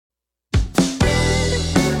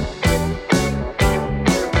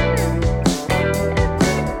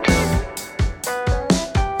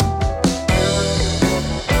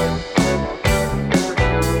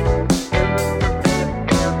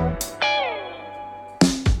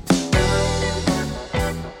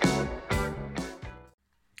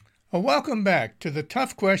Well, welcome back to the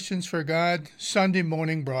Tough Questions for God Sunday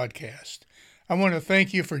morning broadcast. I want to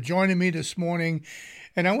thank you for joining me this morning,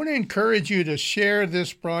 and I want to encourage you to share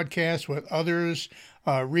this broadcast with others,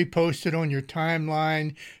 repost it on your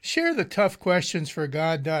timeline, share the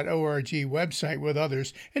toughquestionsforgod.org website with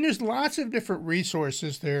others, and there's lots of different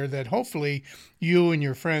resources there that hopefully you and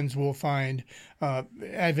your friends will find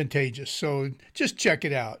advantageous. So just check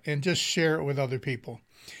it out and just share it with other people.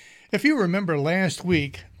 If you remember last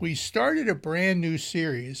week, we started a brand new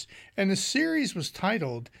series, and the series was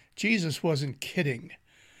titled, Jesus Wasn't Kidding.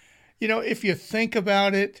 You know, if you think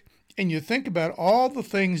about it, and you think about all the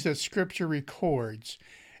things that Scripture records,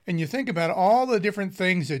 and you think about all the different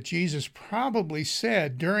things that Jesus probably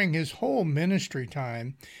said during his whole ministry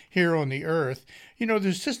time here on the earth, you know,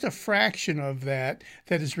 there's just a fraction of that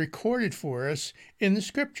is recorded for us in the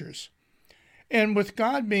Scriptures. And with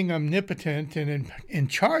God being omnipotent and in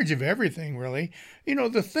charge of everything, really, you know,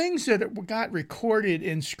 the things that got recorded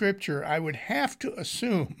in Scripture, I would have to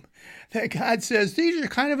assume that God says, these are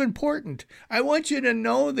kind of important. I want you to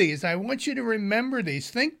know these. I want you to remember these.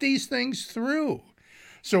 Think these things through.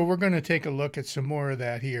 So we're going to take a look at some more of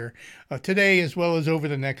that here today as well as over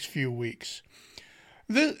the next few weeks.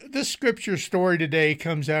 This Scripture story today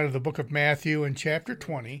comes out of the book of Matthew in chapter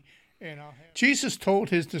 20. Jesus told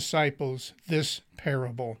his disciples this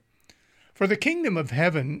parable. For the kingdom of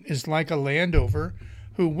heaven is like a landowner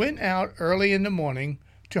who went out early in the morning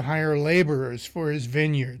to hire laborers for his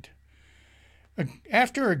vineyard.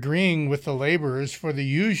 After agreeing with the laborers for the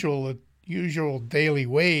usual daily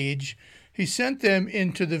wage, he sent them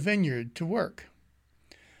into the vineyard to work.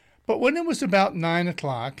 But when it was about 9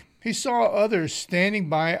 o'clock, he saw others standing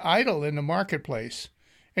by idle in the marketplace,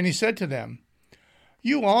 and he said to them,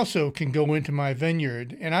 "You also can go into my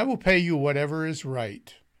vineyard, and I will pay you whatever is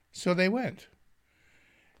right." So they went.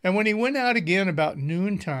 And when he went out again about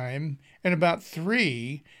noontime, and about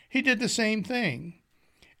 3, he did the same thing.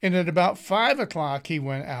 And at about 5 o'clock he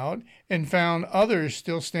went out, and found others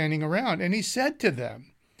still standing around. And he said to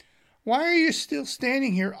them, "Why are you still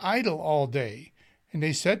standing here idle all day?" And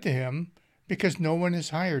they said to him, "Because no one has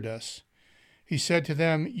hired us." He said to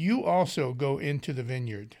them, "You also go into the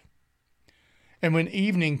vineyard." And when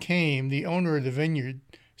evening came, the owner of the vineyard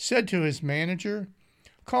said to his manager,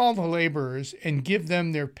 "Call the laborers and give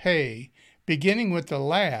them their pay, beginning with the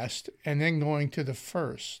last and then going to the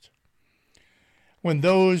first." When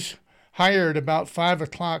those hired about 5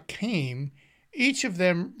 o'clock came, each of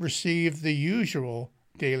them received the usual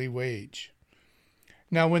daily wage.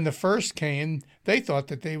 Now when the first came, they thought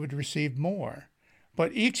that they would receive more,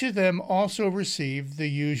 but each of them also received the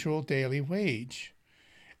usual daily wage.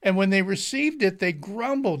 And when they received it, they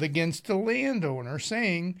grumbled against the landowner,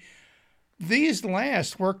 saying, "These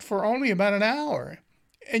last worked for only about an hour,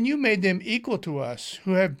 and you made them equal to us,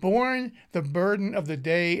 who have borne the burden of the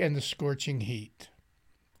day and the scorching heat."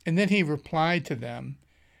 And then he replied to them,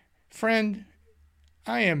 "Friend,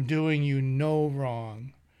 I am doing you no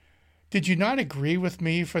wrong. Did you not agree with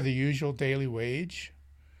me for the usual daily wage?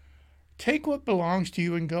 Take what belongs to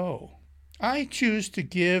you and go. I choose to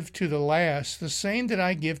give to the last the same that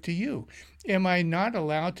I give to you. Am I not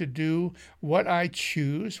allowed to do what I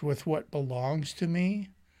choose with what belongs to me?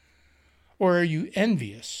 Or are you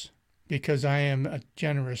envious because I am a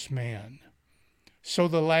generous man? So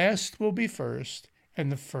the last will be first,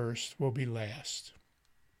 and the first will be last."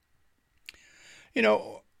 You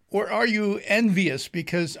know, or are you envious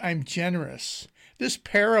because I'm generous? This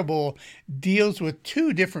parable deals with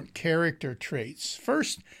two different character traits.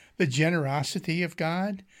 First, the generosity of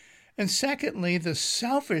God, and secondly, the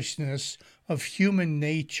selfishness of human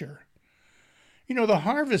nature. You know, the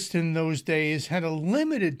harvest in those days had a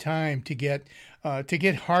limited time to get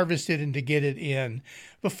harvested and to get it in.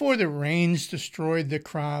 Before the rains destroyed the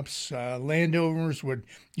crops, landowners would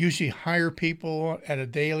usually hire people at a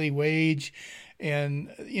daily wage,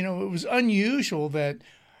 and you know it was unusual that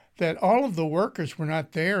all of the workers were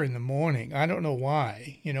not there in the morning. I don't know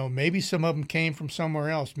why. You know, maybe some of them came from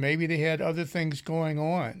somewhere else. Maybe they had other things going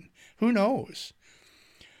on. Who knows?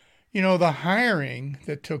 You know, the hiring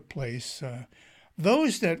that took place,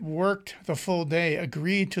 those that worked the full day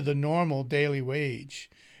agreed to the normal daily wage.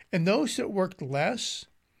 And those that worked less,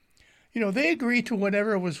 you know, they agreed to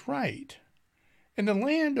whatever was right. And the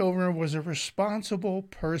landowner was a responsible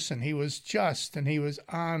person. He was just and he was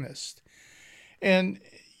honest. And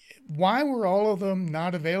why were all of them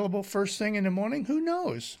not available first thing in the morning? Who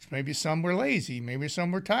knows? Maybe some were lazy. Maybe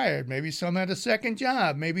some were tired. Maybe some had a second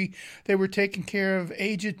job. Maybe they were taking care of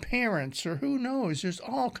aged parents, or who knows? There's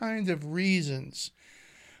all kinds of reasons.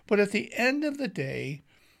 But at the end of the day,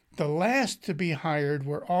 the last to be hired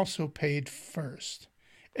were also paid first.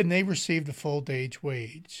 and they received a full day's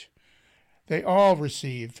wage. They all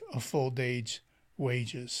received a full day's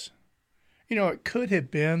wages. It could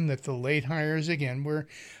have been that the late hires, again,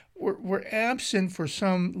 were absent for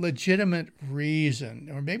some legitimate reason,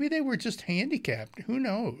 or maybe they were just handicapped. Who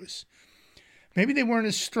knows? Maybe they weren't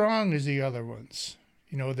as strong as the other ones,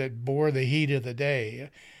 that bore the heat of the day.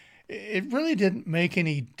 It really didn't make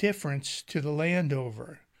any difference to the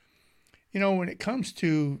Landover. When it comes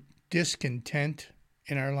to discontent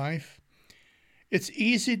in our life, it's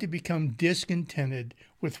easy to become discontented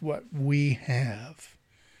with what we have.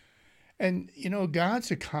 And,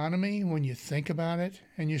 God's economy, when you think about it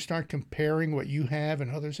and you start comparing what you have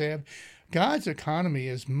and others have, God's economy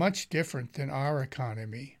is much different than our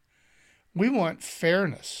economy. We want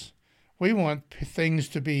fairness. We want things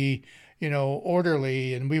to be,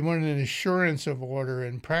 orderly, and we want an assurance of order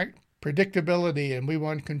and predictability, and we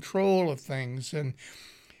want control of things.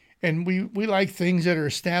 And we like things that are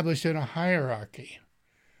established in a hierarchy.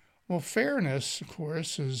 Well, fairness, of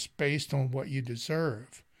course, is based on what you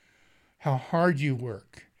deserve, how hard you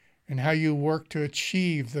work, and how you work to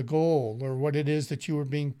achieve the goal or what it is that you are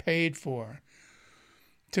being paid for.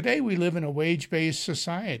 Today we live in a wage-based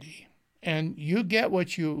society, and you get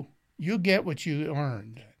what you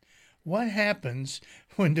earned. What happens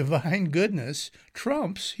when divine goodness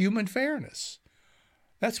trumps human fairness?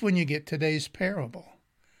 That's when you get today's parable.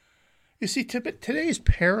 You see, today's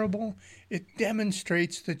parable, it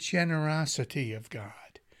demonstrates the generosity of God.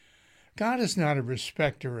 God is not a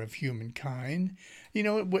respecter of humankind.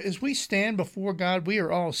 As we stand before God, we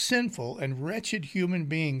are all sinful and wretched human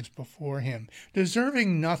beings before Him,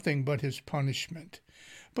 deserving nothing but His punishment.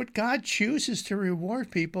 But God chooses to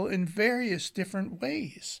reward people in various different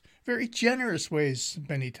ways, very generous ways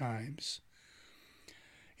many times.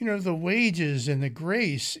 The wages and the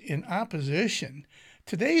grace in opposition.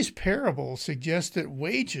 Today's parable suggests that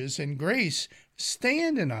wages and grace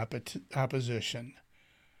stand in opposition.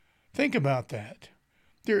 Think about that.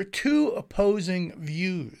 There are two opposing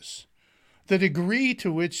views. The degree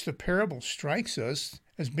to which the parable strikes us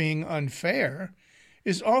as being unfair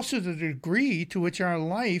is also the degree to which our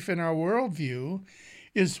life and our worldview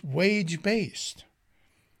is wage-based.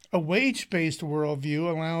 A wage-based worldview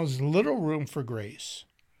allows little room for grace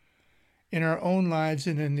in our own lives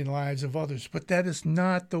and in the lives of others. But that is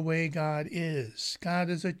not the way God is. God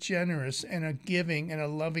is a generous and a giving and a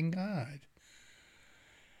loving God.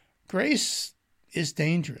 Grace is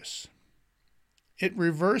dangerous. It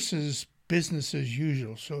reverses business as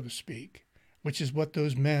usual, so to speak, which is what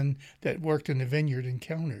those men that worked in the vineyard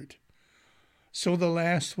encountered. So the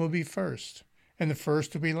last will be first, and the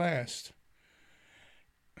first will be last.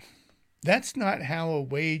 That's not how a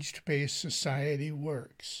wage-based society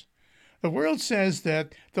works. The world says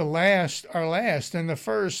that the last are last and the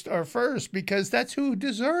first are first because that's who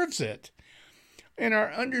deserves it. And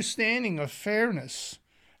our understanding of fairness,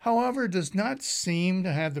 however, does not seem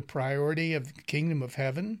to have the priority of the kingdom of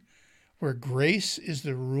heaven, where grace is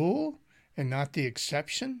the rule and not the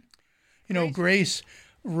exception. Grace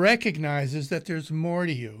recognizes that there's more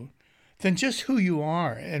to you than just who you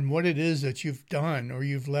are and what it is that you've done or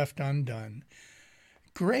you've left undone.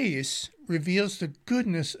 Grace reveals the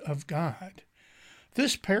goodness of God.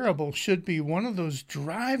 This parable should be one of those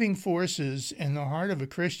driving forces in the heart of a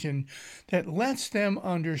Christian that lets them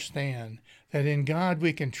understand that in God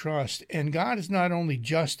we can trust. And God is not only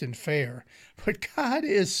just and fair, but God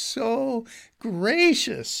is so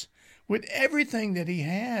gracious with everything that He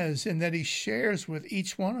has and that He shares with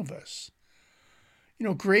each one of us.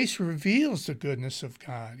 Grace reveals the goodness of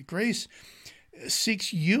God. Grace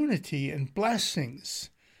seeks unity and blessings.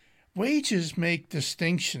 Wages make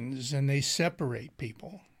distinctions and they separate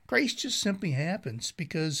people. Grace just simply happens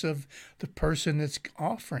because of the person that's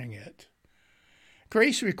offering it.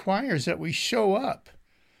 Grace requires that we show up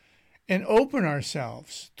and open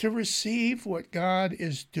ourselves to receive what God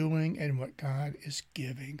is doing and what God is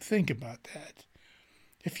giving. Think about that.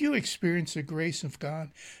 If you experience the grace of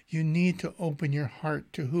God, you need to open your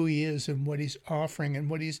heart to who He is and what He's offering and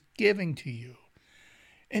what He's giving to you.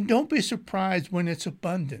 And don't be surprised when it's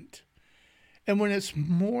abundant and when it's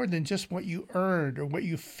more than just what you earned or what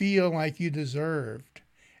you feel like you deserved.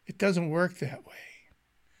 It doesn't work that way.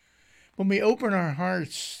 When we open our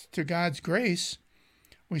hearts to God's grace,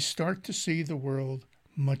 we start to see the world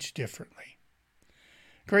much differently.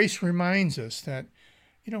 Grace reminds us that,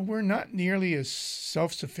 we're not nearly as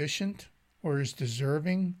self-sufficient or as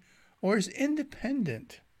deserving or as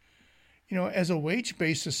independent, as a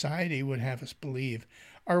wage-based society would have us believe.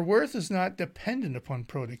 Our worth is not dependent upon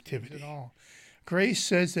productivity at all. Grace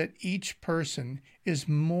says that each person is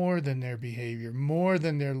more than their behavior, more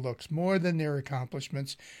than their looks, more than their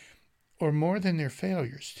accomplishments, or more than their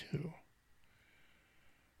failures too.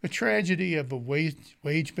 The tragedy of a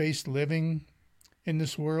wage-based living in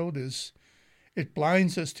this world is it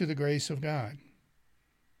blinds us to the grace of God,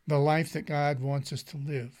 the life that God wants us to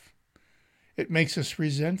live. It makes us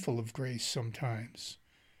resentful of grace sometimes,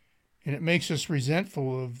 and it makes us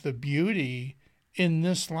resentful of the beauty in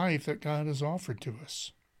this life that God has offered to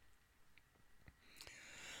us.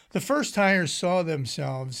 The first hires saw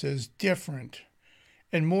themselves as different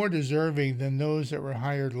and more deserving than those that were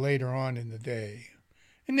hired later on in the day.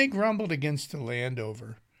 And they grumbled against the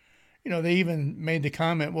landowner. They even made the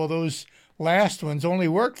comment, well, those last ones only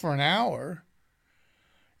worked for an hour.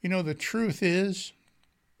 The truth is,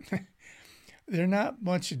 they're not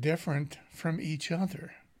much different from each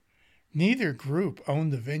other. Neither group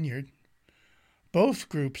owned the vineyard. Both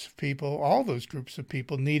groups of people, all those groups of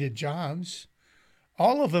people needed jobs.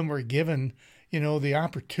 All of them were given, the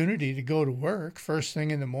opportunity to go to work first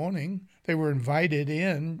thing in the morning. They were invited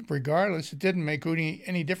in regardless. It didn't make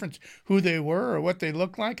any difference who they were or what they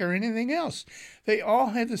looked like or anything else. They all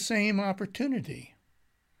had the same opportunity.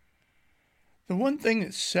 The one thing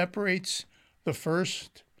that separates the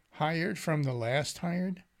first hired from the last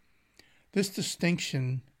hired, this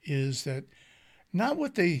distinction is that not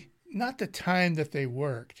the time that they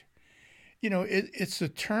worked. It's the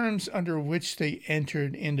terms under which they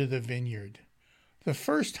entered into the vineyard. The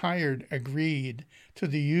first hired agreed to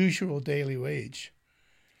the usual daily wage.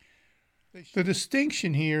 The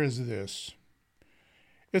distinction here is this.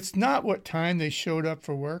 It's not what time they showed up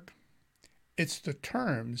for work. It's the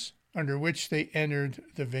terms under which they entered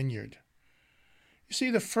the vineyard. You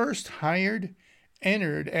see, the first hired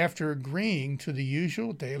entered after agreeing to the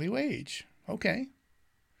usual daily wage. Okay.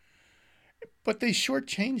 But they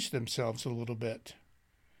shortchanged themselves a little bit.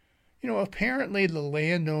 Apparently the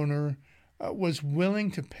landowner was willing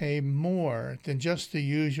to pay more than just the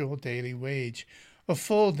usual daily wage, a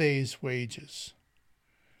full day's wages,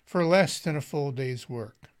 for less than a full day's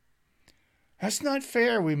work. That's not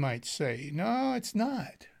fair, we might say. No, it's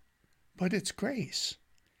not. But it's grace.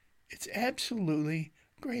 It's absolutely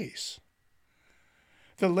grace.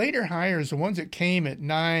 The later hires, the ones that came at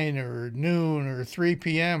 9 or noon or 3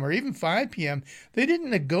 p.m. or even 5 p.m., they didn't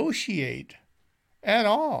negotiate at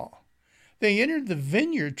all. They entered the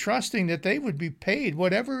vineyard trusting that they would be paid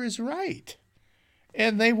whatever is right.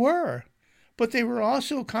 And they were. But they were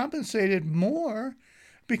also compensated more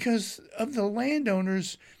because of the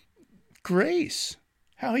landowner's grace,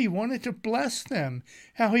 how he wanted to bless them,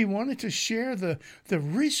 how he wanted to share the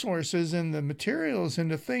resources and the materials and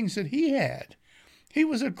the things that he had. He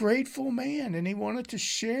was a grateful man, and he wanted to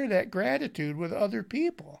share that gratitude with other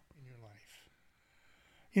people in your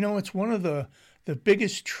life. It's one of the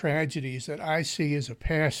biggest tragedies that I see as a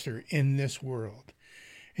pastor in this world.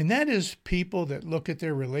 And that is people that look at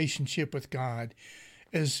their relationship with God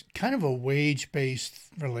as kind of a wage-based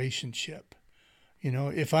relationship.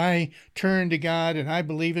 If I turn to God and I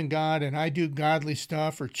believe in God and I do godly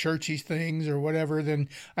stuff or churchy things or whatever, then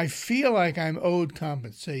I feel like I'm owed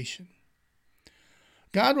compensation.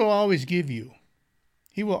 God will always give you.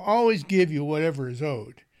 He will always give you whatever is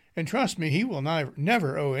owed. And trust me, he will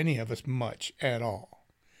never owe any of us much at all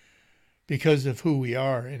because of who we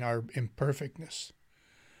are in our imperfectness.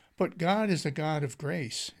 But God is a God of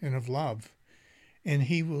grace and of love, and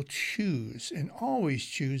he will choose and always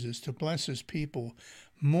chooses to bless his people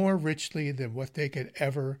more richly than what they could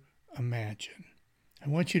ever imagine. I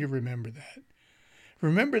want you to remember that.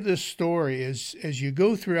 Remember this story as you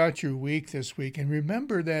go throughout your week this week, and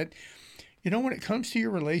remember that, when it comes to your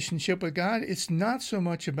relationship with God, it's not so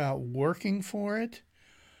much about working for it.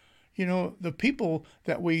 The people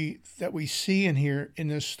that we see in here in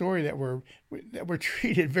this story that were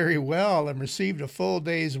treated very well and received a full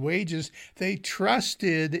day's wages, they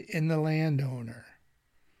trusted in the landowner.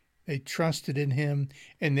 They trusted in him,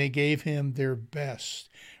 and they gave him their best,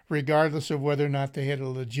 regardless of whether or not they had a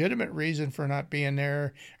legitimate reason for not being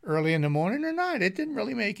there early in the morning or not. It didn't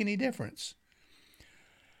really make any difference.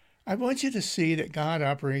 I want you to see that God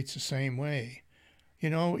operates the same way.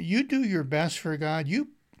 You do your best for God. You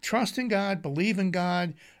trust in God, believe in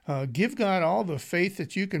God, give God all the faith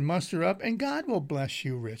that you can muster up, and God will bless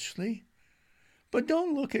you richly. But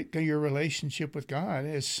don't look at your relationship with God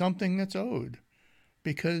as something that's owed,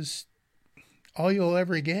 because all you'll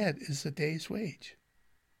ever get is a day's wage.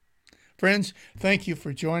 Friends, thank you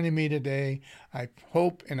for joining me today. I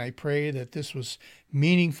hope and I pray that this was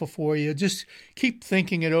meaningful for you. Just keep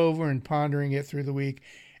thinking it over and pondering it through the week.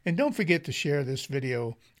 And don't forget to share this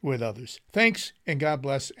video with others. Thanks, and God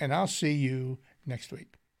bless, and I'll see you next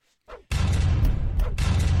week.